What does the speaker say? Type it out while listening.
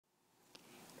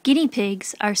Guinea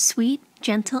pigs are sweet,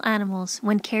 gentle animals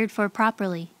when cared for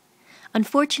properly.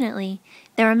 Unfortunately,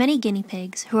 there are many guinea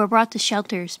pigs who are brought to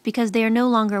shelters because they are no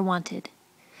longer wanted.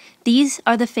 These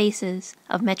are the faces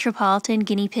of Metropolitan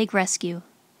Guinea Pig Rescue.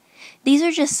 These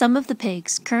are just some of the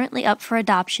pigs currently up for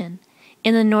adoption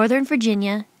in the Northern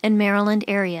Virginia and Maryland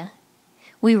area.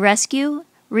 We rescue,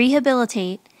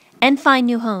 rehabilitate, and find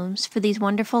new homes for these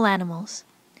wonderful animals.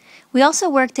 We also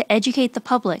work to educate the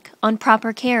public on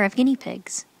proper care of guinea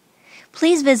pigs.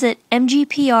 Please visit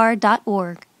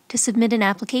mgpr.org to submit an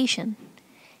application.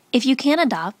 If you can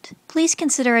adopt, please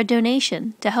consider a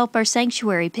donation to help our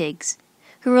sanctuary pigs,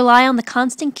 who rely on the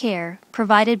constant care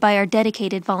provided by our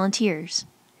dedicated volunteers.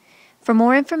 For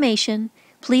more information,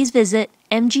 please visit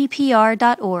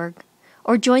mgpr.org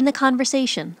or join the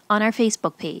conversation on our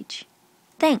Facebook page.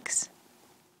 Thanks.